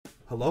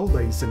Hello,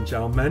 ladies and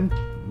gentlemen.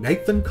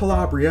 Nathan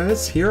Calabria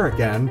is here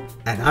again,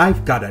 and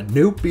I've got a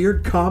new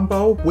beard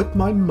combo with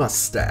my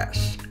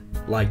mustache.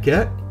 Like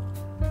it?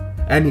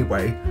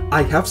 Anyway,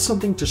 I have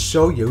something to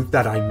show you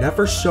that I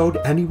never showed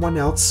anyone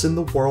else in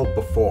the world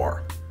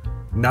before.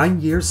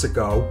 9 years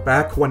ago,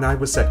 back when I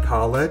was at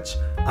college,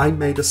 I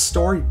made a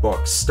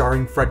storybook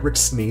starring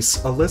Frederick's niece,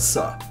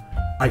 Alyssa.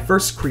 I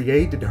first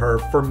created her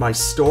for my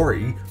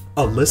story,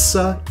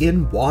 Alyssa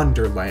in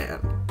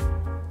Wanderland.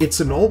 It's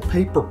an old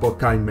paper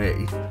book I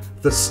made.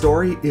 The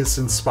story is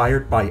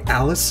inspired by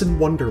Alice in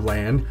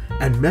Wonderland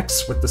and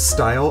mixed with the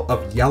style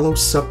of Yellow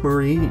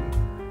Submarine.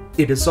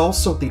 It is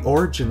also the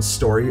origin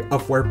story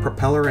of where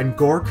Propeller and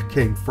Gork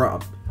came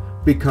from,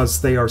 because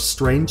they are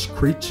strange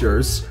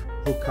creatures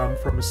who come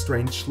from a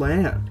strange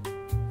land.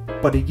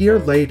 But a year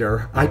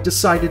later, I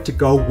decided to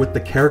go with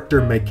the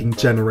character-making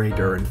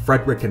generator in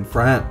Frederick and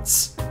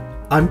Friends.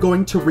 I'm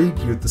going to read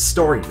you the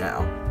story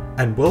now,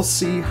 and we'll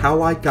see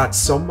how I got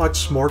so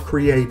much more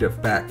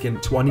creative back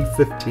in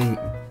 2015.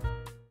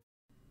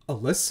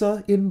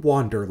 Alyssa in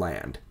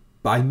Wanderland,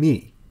 by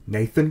me,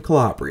 Nathan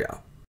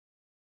Calabria.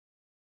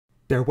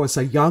 There was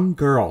a young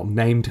girl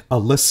named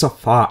Alyssa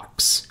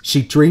Fox.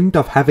 She dreamed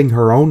of having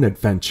her own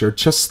adventure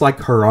just like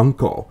her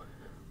uncle.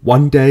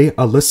 One day,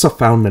 Alyssa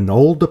found an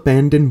old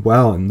abandoned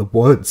well in the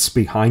woods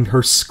behind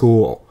her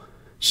school.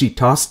 She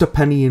tossed a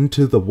penny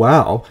into the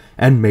well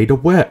and made a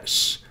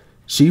wish.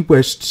 She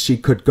wished she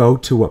could go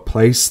to a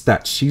place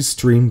that she's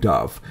dreamed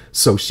of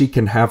so she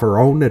can have her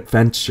own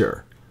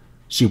adventure.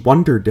 She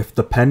wondered if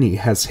the penny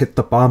has hit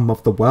the bottom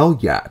of the well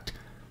yet.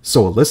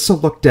 So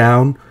Alyssa looked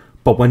down,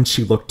 but when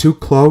she looked too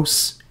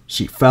close,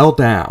 she fell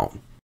down.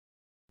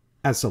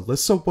 As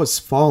Alyssa was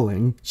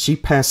falling, she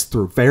passed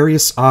through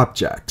various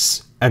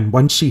objects, and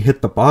when she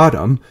hit the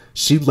bottom,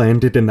 she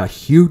landed in a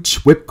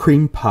huge whipped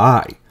cream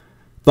pie.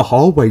 The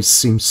hallway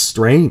seemed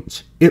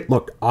strange. It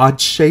looked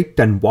odd-shaped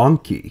and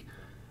wonky.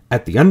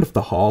 At the end of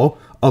the hall,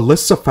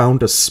 Alyssa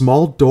found a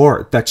small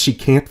door that she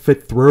can't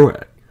fit through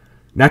it.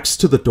 Next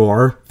to the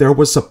door, there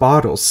was a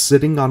bottle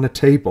sitting on a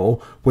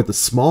table with a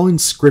small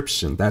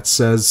inscription that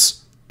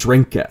says,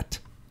 "Drink it."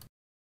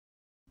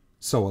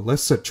 So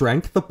Alyssa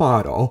drank the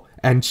bottle,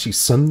 and she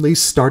suddenly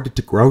started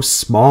to grow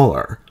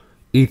smaller.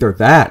 Either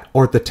that,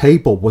 or the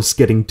table was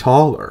getting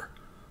taller.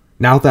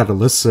 Now that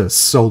Alyssa is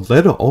so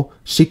little,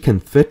 she can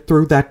fit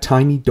through that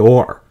tiny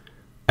door.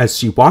 As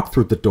she walked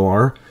through the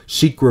door,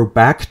 she grew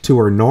back to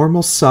her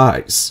normal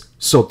size,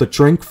 so the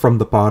drink from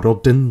the bottle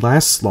didn't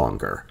last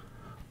longer.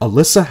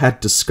 Alyssa had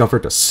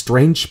discovered a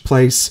strange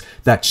place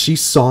that she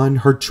saw in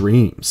her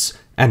dreams,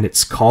 and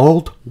it's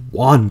called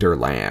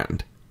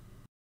Wanderland.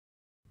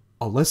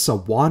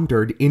 Alyssa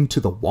wandered into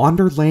the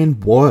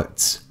Wanderland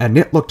woods, and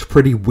it looked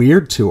pretty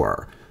weird to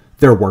her.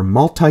 There were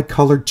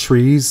multicolored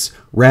trees,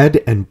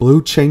 red and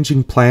blue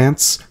changing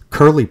plants,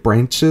 curly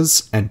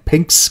branches, and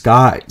pink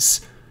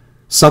skies.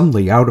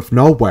 Suddenly, out of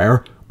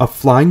nowhere, a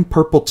flying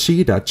purple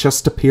cheetah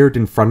just appeared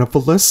in front of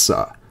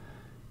Alyssa.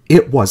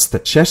 It was the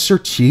Cheshire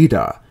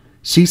Cheetah.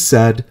 She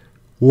said,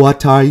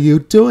 "What are you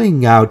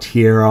doing out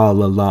here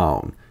all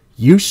alone?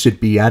 You should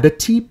be at a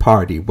tea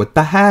party with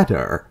the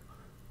Hatter."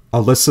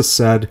 Alyssa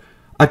said,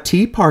 "A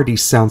tea party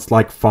sounds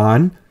like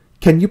fun.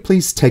 Can you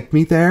please take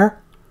me there?"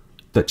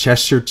 The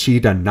Cheshire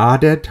Cheetah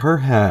nodded her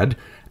head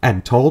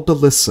and told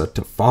Alyssa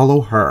to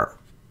follow her.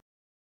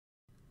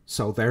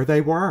 So there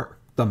they were,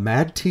 the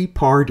Mad Tea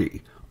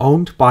Party,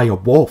 owned by a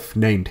wolf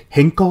named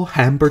Hinkle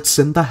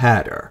Hambertson the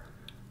Hatter.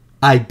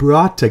 "I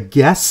brought a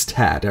guest,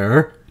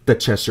 Hatter," the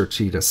Cheshire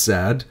Cheetah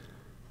said.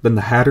 Then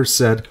the Hatter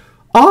said,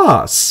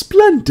 "Ah,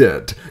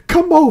 splendid!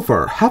 Come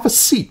over, have a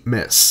seat,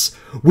 miss.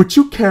 Would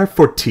you care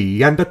for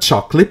tea and a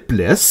chocolate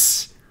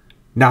bliss?"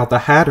 Now the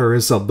Hatter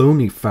is a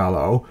loony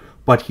fellow,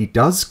 but he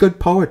does good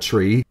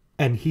poetry,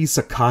 and he's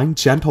a kind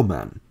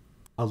gentleman.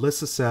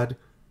 Alyssa said,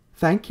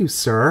 "Thank you,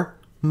 sir.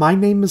 My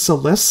name is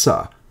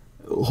Alyssa."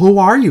 "Who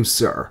are you,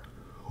 sir?"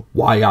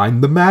 "Why,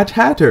 I'm the Mad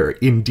Hatter,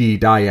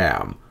 indeed I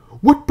am.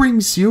 What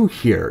brings you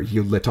here,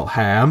 you little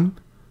ham?"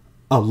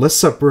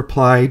 Alyssa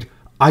replied,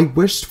 "I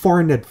wished for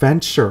an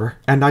adventure,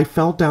 and I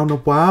fell down a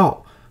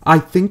well. I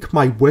think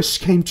my wish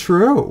came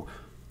true."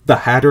 The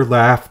Hatter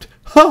laughed.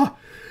 "Ha!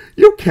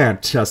 You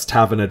can't just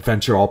have an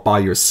adventure all by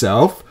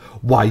yourself.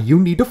 Why, you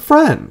need a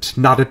friend,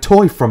 not a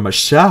toy from a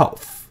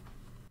shelf."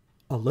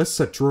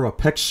 Alyssa drew a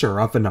picture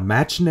of an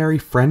imaginary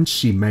friend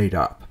she made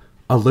up.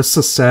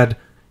 Alyssa said,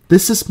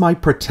 "This is my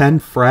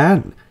pretend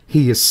friend.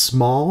 He is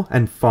small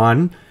and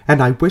fun,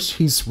 and I wish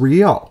he's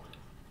real.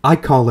 I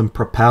call him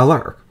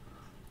Propeller."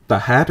 The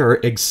Hatter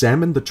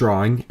examined the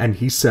drawing, and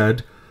he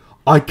said,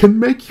 "I can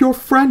make your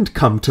friend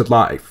come to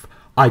life.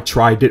 I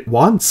tried it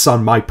once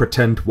on my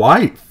pretend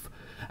wife.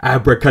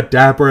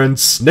 Abracadabra and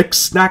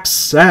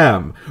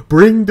snick-snack-sam,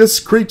 bring this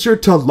creature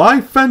to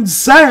life and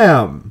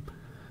zam!"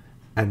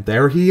 And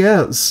there he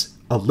is,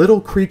 a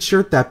little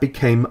creature that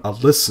became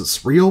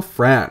Alyssa's real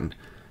friend.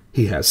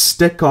 He has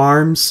stick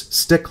arms,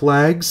 stick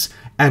legs,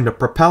 and a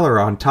propeller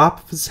on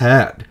top of his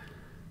head.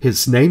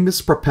 His name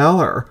is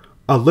Propeller.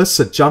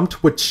 Alyssa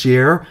jumped with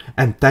cheer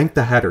and thanked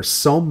the Hatter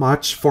so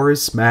much for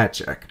his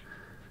magic.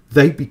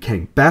 They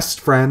became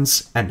best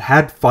friends and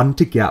had fun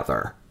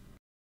together.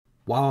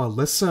 While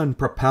Alyssa and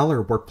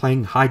Propeller were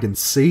playing hide and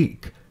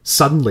seek,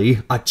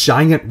 suddenly a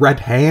giant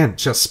red hand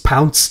just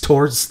pounced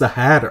towards the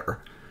Hatter.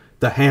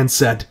 The hand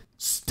said,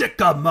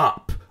 "Stick 'em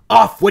up!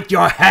 Off with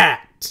your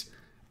hat!"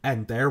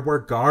 And there were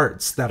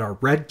guards that are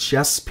red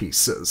chess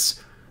pieces.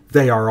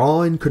 They are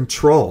all in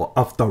control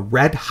of the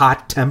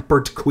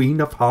red-hot-tempered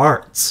Queen of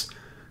Hearts.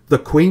 The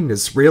Queen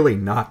is really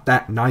not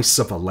that nice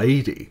of a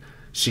lady.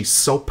 She's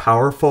so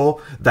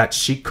powerful that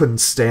she couldn't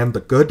stand the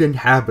good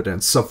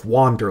inhabitants of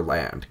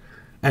Wanderland,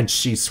 and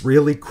she's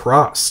really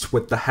crossed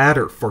with the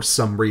Hatter for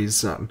some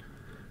reason.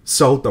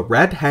 So the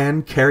red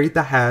hand carried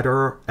the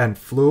Hatter and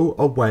flew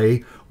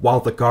away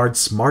while the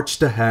guards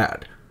marched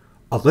ahead.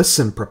 Alyssa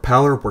and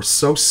Propeller were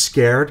so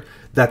scared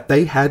that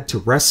they had to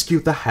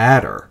rescue the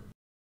Hatter.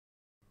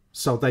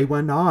 So they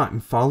went on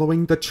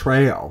following the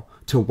trail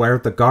to where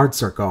the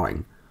guards are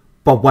going.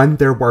 But when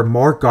there were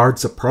more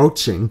guards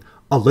approaching,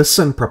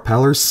 Alyssa and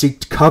Propeller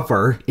seeked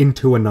cover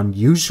into an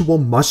unusual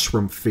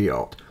mushroom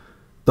field.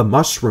 The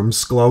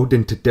mushrooms glowed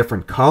into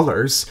different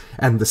colors,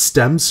 and the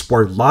stems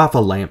were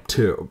lava lamp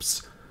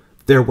tubes.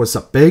 There was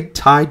a big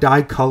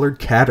tie-dye colored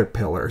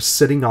caterpillar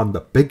sitting on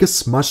the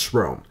biggest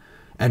mushroom,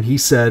 and he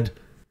said,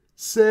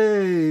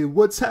 "Say,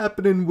 what's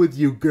happening with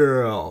you,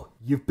 girl?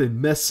 You've been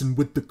messing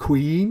with the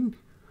Queen?"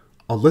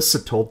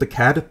 Alyssa told the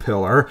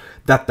caterpillar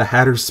that the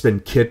Hatter's been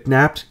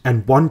kidnapped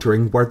and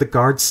wondering where the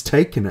guard's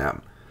taken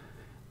him.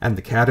 And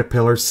the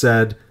caterpillar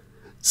said,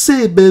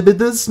 "Say, baby,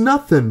 there's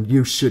nothing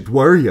you should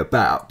worry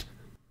about.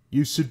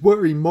 You should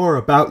worry more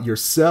about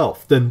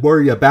yourself than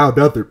worry about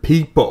other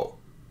people.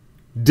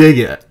 Dig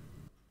it."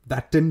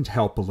 That didn't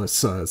help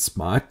Alyssa as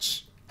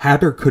much.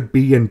 Hatter could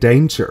be in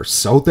danger,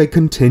 so they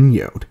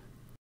continued.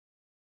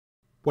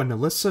 When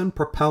Alyssa and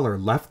Propeller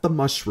left the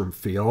mushroom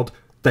field,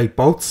 they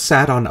both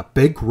sat on a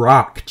big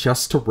rock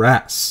just to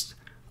rest.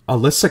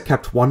 Alyssa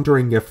kept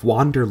wondering if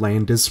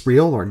Wanderland is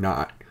real or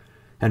not,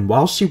 and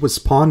while she was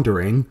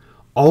pondering,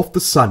 all of a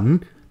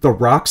sudden, the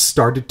rock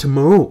started to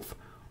move.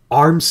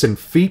 Arms and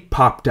feet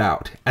popped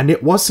out, and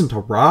it wasn't a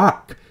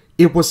rock.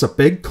 It was a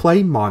big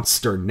clay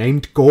monster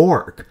named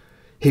Gorg.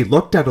 He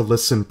looked at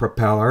Alyssa and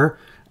Propeller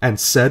and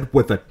said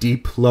with a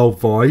deep, low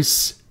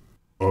voice,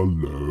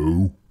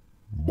 "Hello,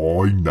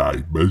 my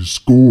name is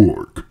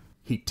Gorg."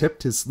 He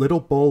tipped his little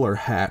bowler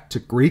hat to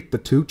greet the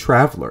two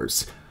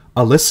travelers.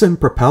 Alyssa and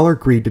Propeller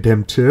greeted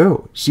him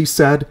too. She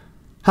said,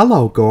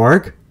 "Hello,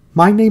 Gorg.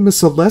 My name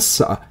is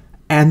Alyssa,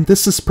 and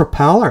this is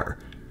Propeller.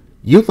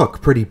 You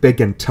look pretty big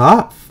and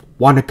tough.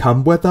 Want to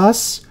come with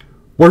us?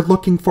 We're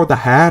looking for the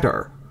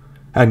Hatter."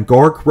 And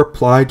Gorg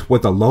replied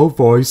with a low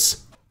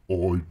voice,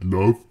 "I'd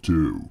love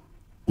to.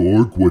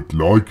 Gorg would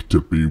like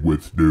to be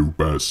with new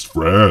best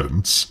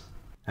friends."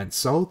 And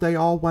so they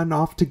all went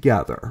off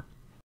together.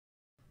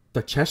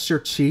 The Cheshire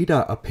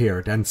Cheetah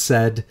appeared and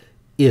said,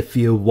 "If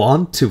you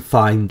want to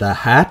find the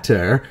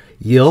Hatter,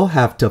 you'll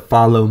have to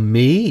follow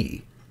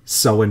me."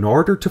 So in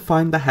order to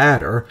find the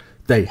Hatter,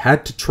 they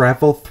had to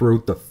travel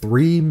through the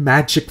 3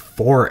 magic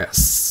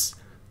forests.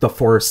 The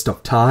Forest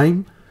of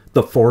Time,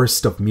 the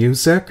Forest of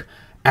Music,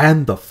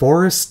 and the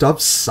Forest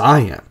of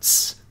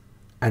Science.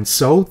 And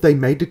so they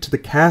made it to the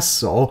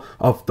castle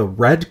of the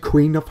Red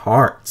Queen of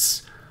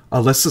Hearts.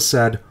 Alyssa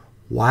said,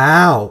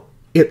 "Wow,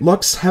 it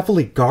looks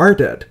heavily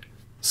guarded.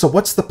 So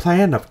what's the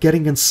plan of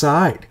getting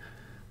inside?"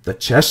 The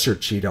Cheshire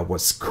Cheetah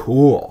was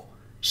cool.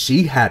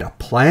 She had a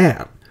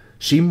plan.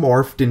 She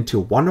morphed into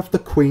one of the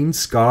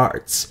Queen's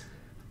guards.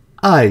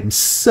 "I'm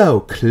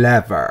so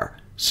clever,"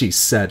 she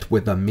said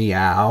with a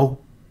meow.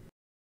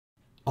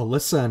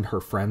 Alyssa and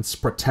her friends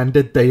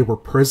pretended they were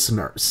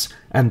prisoners,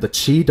 and the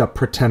cheetah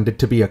pretended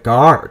to be a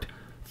guard.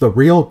 The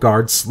real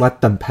guards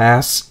let them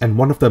pass, and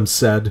one of them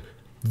said,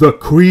 "The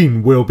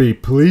Queen will be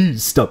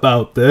pleased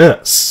about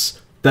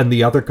this." Then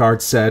the other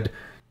guard said,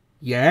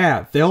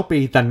 "Yeah, they'll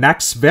be the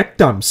next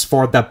victims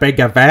for the big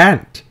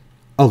event."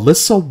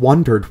 Alyssa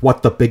wondered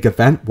what the big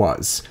event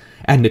was,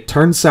 and it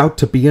turns out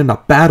to be in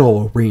a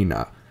battle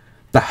arena.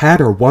 The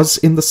Hatter was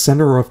in the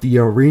center of the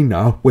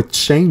arena with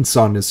chains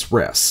on his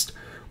wrist,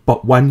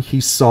 but when he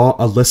saw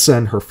Alyssa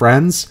and her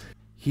friends,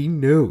 he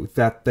knew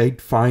that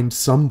they'd find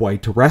some way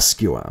to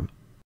rescue him.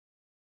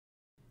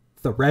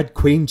 The Red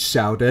Queen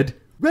shouted,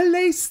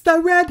 "Release the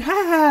Red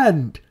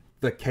Hand!"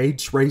 The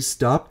cage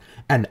raised up,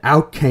 and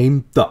out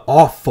came the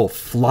awful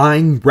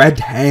flying red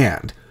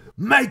hand.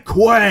 "Make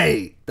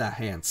way!" the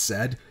hand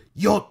said.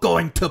 "You're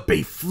going to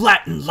be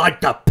flattened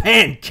like a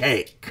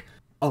pancake!"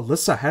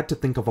 Alyssa had to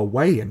think of a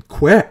way, and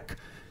quick.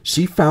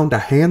 She found a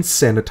hand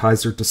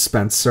sanitizer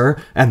dispenser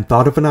and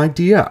thought of an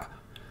idea.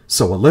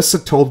 So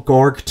Alyssa told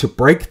Gorg to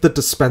break the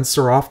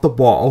dispenser off the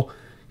wall.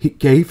 He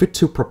gave it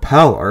to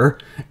Propeller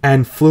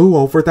and flew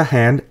over the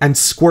hand and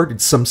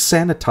squirted some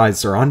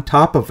sanitizer on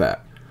top of it.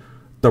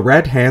 The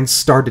red hand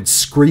started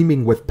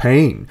screaming with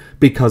pain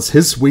because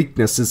his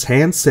weakness is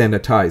hand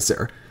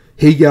sanitizer.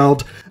 He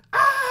yelled,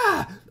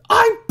 "Ah!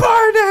 I'm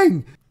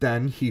burning!"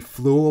 Then he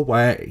flew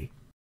away.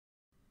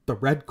 The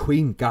Red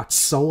Queen got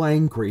so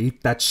angry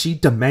that she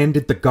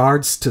demanded the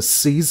guards to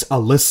seize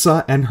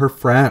Alyssa and her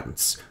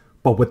friends.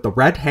 But with the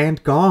Red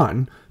Hand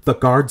gone, the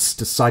guards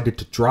decided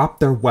to drop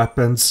their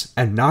weapons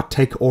and not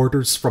take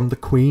orders from the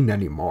Queen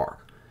anymore.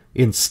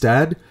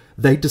 Instead,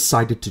 they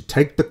decided to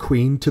take the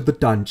Queen to the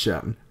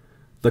dungeon.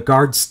 The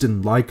guards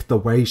didn't like the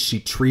way she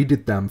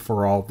treated them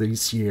for all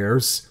these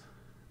years.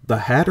 The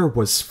Hatter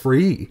was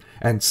free,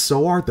 and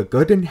so are the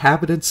good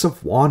inhabitants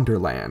of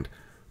Wanderland.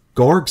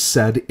 Gorg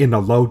said in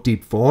a low,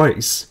 deep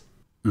voice,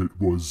 "It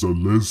was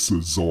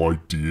Alyssa's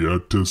idea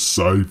to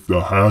save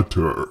the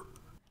Hatter."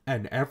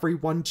 And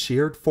everyone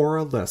cheered for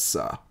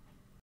Alyssa.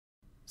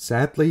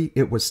 Sadly,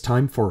 it was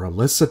time for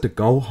Alyssa to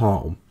go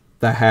home.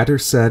 The Hatter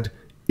said,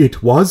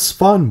 "It was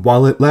fun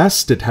while it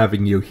lasted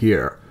having you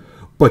here,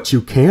 but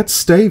you can't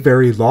stay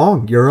very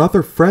long. Your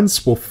other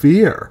friends will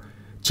fear.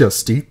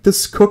 Just eat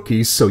this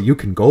cookie so you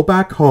can go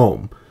back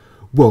home.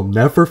 We'll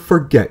never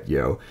forget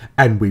you,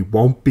 and we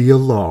won't be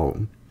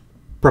alone."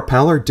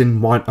 Propeller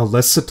didn't want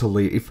Alyssa to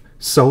leave,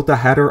 so the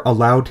Hatter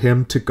allowed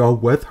him to go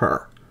with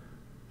her.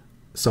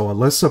 So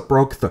Alyssa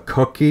broke the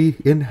cookie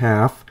in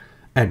half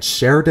and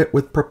shared it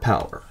with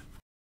Propeller.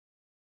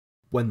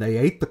 When they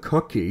ate the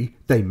cookie,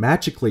 they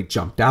magically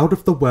jumped out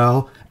of the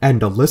well,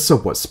 and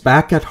Alyssa was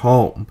back at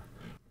home.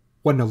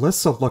 When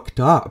Alyssa looked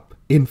up,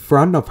 in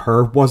front of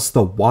her was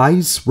the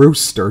wise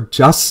rooster,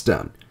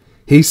 Justin.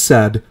 He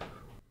said,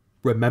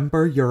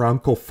 "Remember your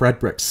Uncle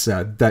Frederick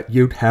said that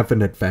you'd have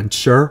an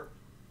adventure?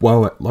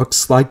 Well, it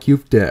looks like you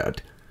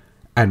did.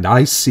 And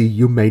I see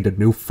you made a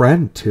new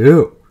friend,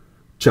 too.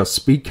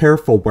 Just be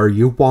careful where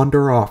you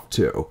wander off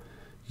to.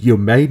 You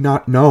may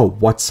not know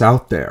what's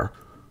out there,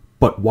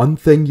 but one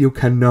thing you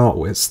can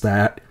know is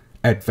that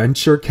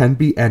adventure can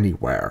be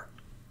anywhere.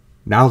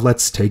 Now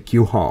let's take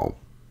you home."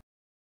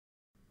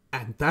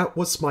 And that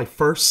was my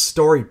first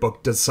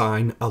storybook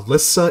design,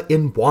 Alyssa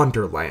in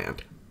Wanderland.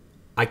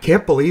 I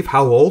can't believe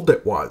how old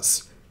it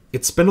was.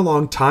 It's been a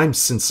long time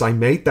since I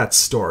made that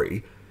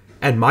story,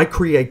 and my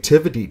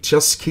creativity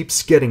just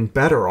keeps getting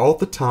better all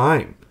the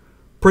time.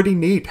 Pretty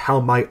neat how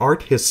my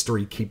art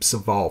history keeps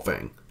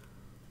evolving.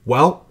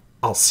 Well,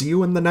 I'll see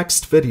you in the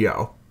next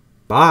video.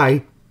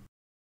 Bye!